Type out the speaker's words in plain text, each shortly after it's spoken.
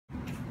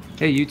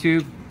Hey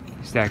YouTube,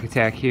 Stack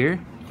Attack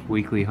here.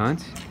 Weekly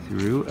hunt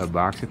through a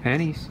box of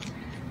pennies.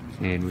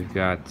 And we've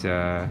got,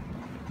 I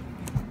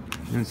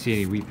don't see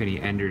any wheat penny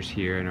enders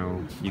here. I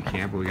know you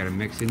can't, but we got a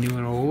mix of new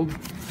and old.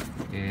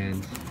 And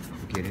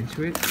we'll get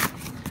into it.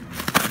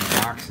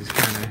 The box is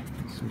kind of,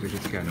 seems like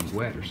it's gotten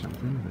wet or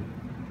something.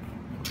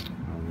 But,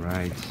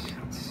 alright,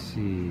 let's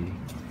see.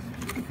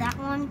 Is that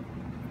one?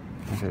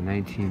 That's a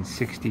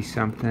 1960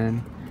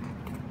 something.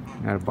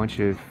 Got a bunch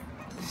of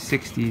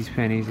 60s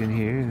pennies in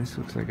here. This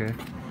looks like a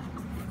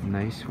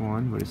nice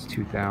one, but it's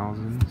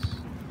 2000s.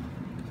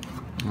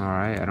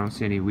 Alright, I don't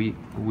see any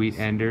wheat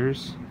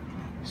enders.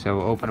 So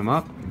we'll open them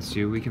up and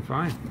see what we can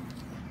find.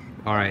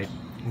 Alright,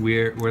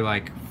 we're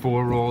like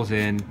 4 rolls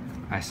in.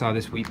 I saw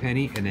this wheat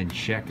penny and then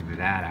check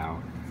that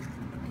out.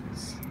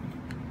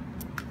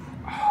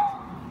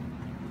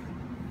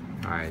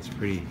 Alright, it's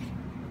pretty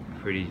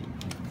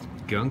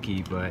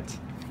gunky, but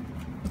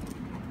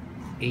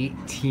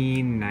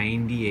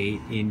 1898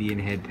 Indian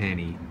head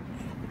penny.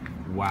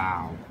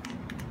 Wow,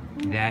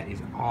 that is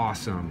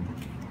awesome.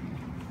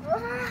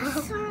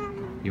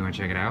 You want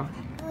to check it out?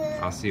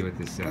 I'll see what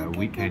this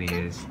wheat penny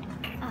is.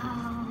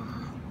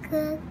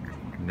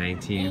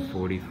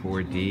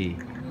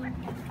 1944D.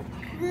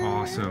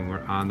 Awesome,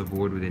 we're on the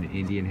board with an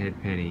Indian head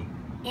penny.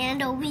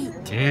 And a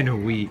wheat. And a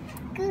wheat.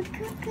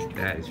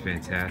 That is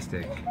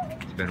fantastic.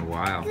 It's been a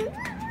while.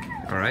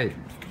 Alright,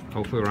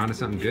 hopefully we're on to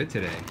something good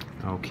today.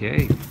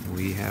 Okay,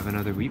 we have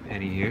another wheat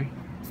penny here.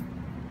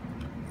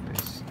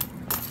 Nice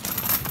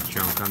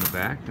junk on the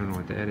back, don't know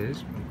what that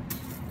is.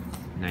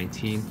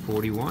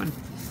 1941.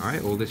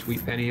 Alright, oldest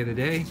wheat penny of the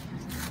day.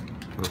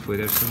 Hopefully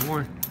there's some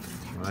more.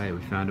 Alright,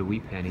 we found a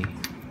wheat penny.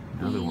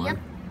 Another one.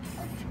 Alright,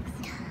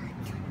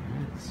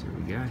 let's see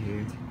what we got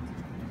here.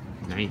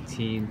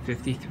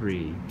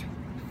 1953.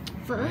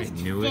 First,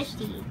 newest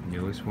 50.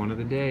 Newest one of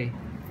the day.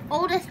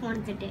 Oldest one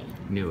of the day.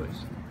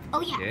 Newest.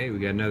 Oh yeah. Okay, we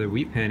got another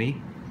wheat penny.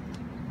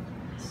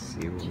 Let's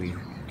see what we.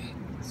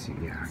 Let's see.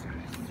 Yeah, I got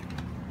it.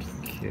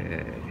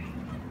 Okay.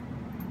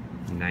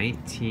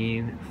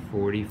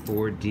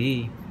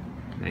 1944D.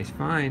 Nice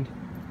find.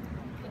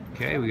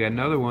 Okay, we got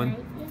another one.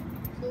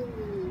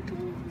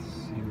 Let's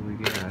see what we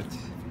got.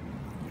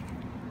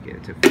 Get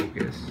it to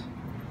focus.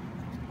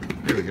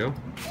 There we go.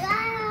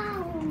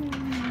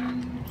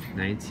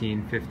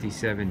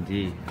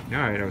 1957D.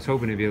 Alright, I was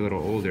hoping to be a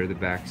little older. The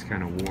back's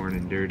kind of worn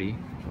and dirty.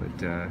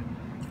 But,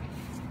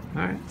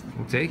 alright,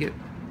 we'll take it.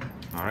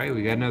 Alright,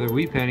 we got another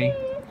wheat penny.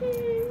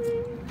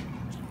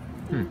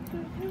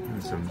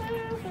 Having some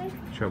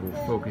trouble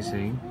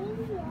focusing.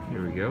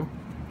 Here we go.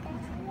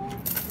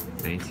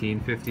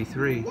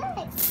 1953.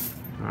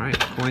 Alright,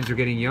 coins are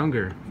getting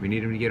younger. We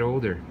need them to get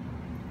older.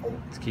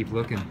 Let's keep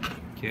looking.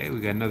 Okay, we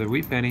got another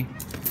wheat penny.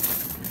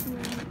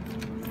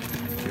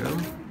 There we go.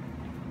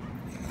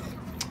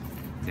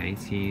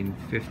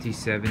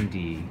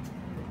 1957D.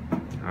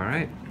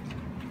 Alright.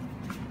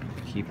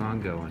 Keep on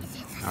going.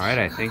 Alright,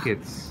 I think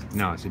it's...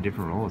 No, it's a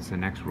different roll. It's the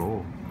next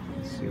roll.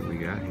 Let's see what we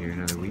got here.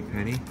 Another wheat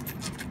penny.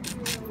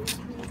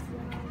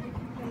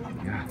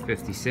 Yeah,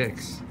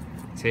 56.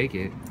 Take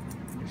it.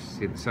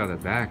 Just saw the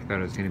back. Thought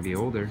it was going to be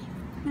older.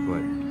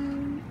 But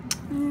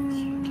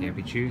can't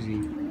be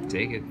choosy.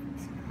 Take it.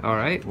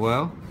 Alright,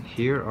 well,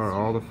 here are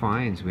all the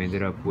finds. We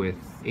ended up with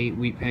 8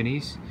 wheat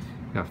pennies.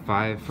 Got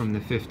 5 from the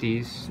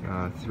 50s,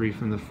 3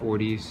 from the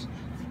 40s.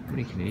 How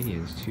many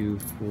Canadians? 2,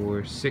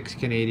 4, 6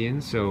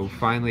 Canadians. So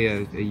finally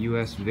a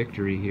U.S.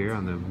 victory here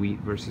on the wheat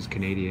versus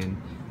Canadian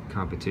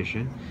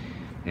competition.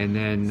 And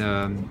then,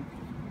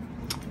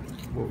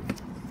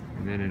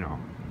 an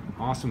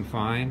awesome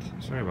find.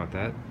 Sorry about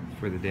that.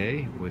 For the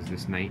day was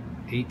this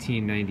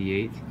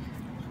 1898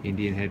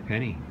 Indian head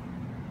penny.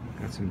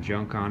 Got some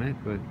junk on it,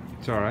 but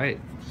it's all right.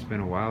 It's been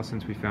a while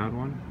since we found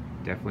one.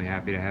 Definitely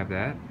happy to have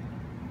that.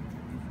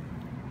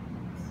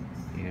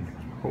 And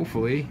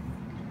hopefully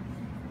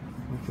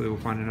we'll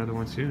find another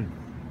one soon.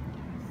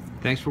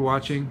 Thanks for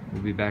watching.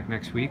 We'll be back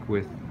next week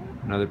with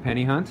another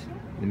penny hunt.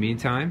 In the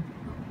meantime,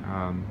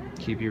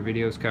 keep your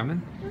videos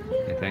coming,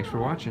 and thanks for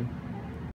watching.